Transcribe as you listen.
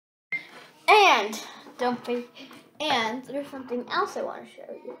And don't forget, and there's something else I want to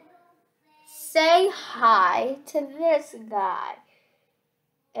show you. Say hi to this guy.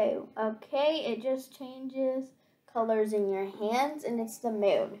 Oh, okay, it just changes colors in your hands, and it's the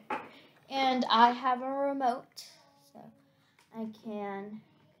moon. And I have a remote, so I can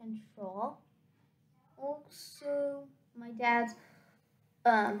control. Also, my dad's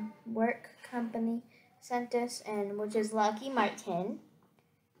work company sent us, and which is Lockheed Martin.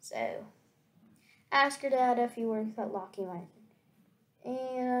 So ask your dad if he works at Lockheed Martin.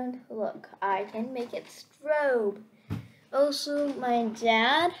 And look, I can make it strobe. Also, my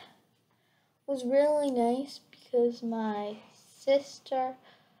dad was really nice because my sister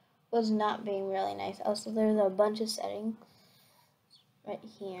was not being really nice. Also, there's a bunch of settings right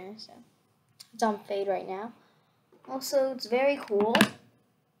here, so it's on fade right now. Also, it's very cool.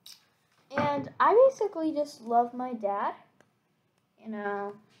 And I basically just love my dad. You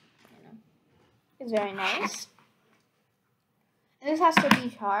know, he's very nice. And this has to be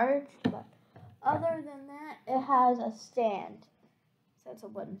charged, but other than that, it has a stand. So it's a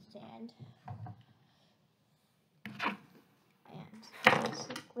wooden stand. And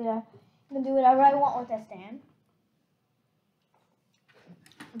basically, I can do whatever I want with that stand.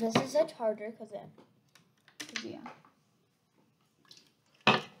 This is a charger, because yeah.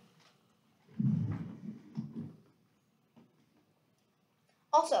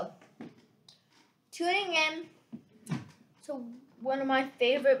 Also, tuning in to one of my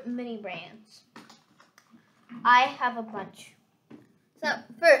favorite mini brands. I have a bunch. So,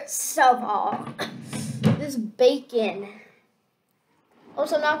 first of all, this bacon.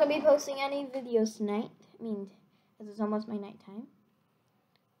 Also, I'm not going to be posting any videos tonight. I mean, because it's almost my nighttime.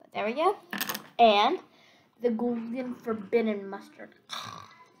 But there we go. And the golden forbidden mustard.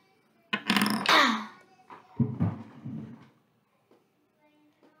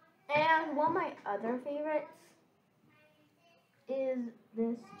 And one of my other favorites is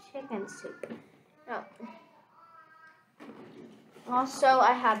this chicken soup. Oh. Also,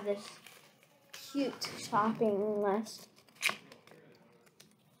 I have this cute shopping list. I'm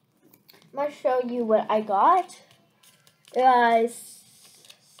going to show you what I got. You guys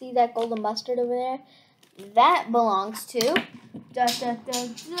see that golden mustard over there? That belongs to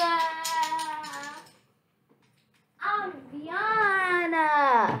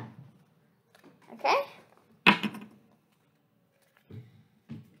Aviana. Okay?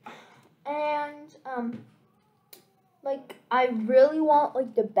 And, like, I really want,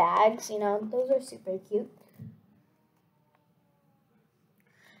 like, the bags, you know, those are super cute.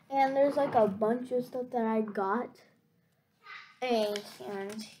 And there's, like, a bunch of stuff that I got. And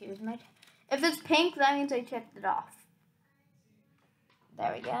here's my, if it's pink, that means I checked it off.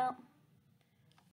 There we go.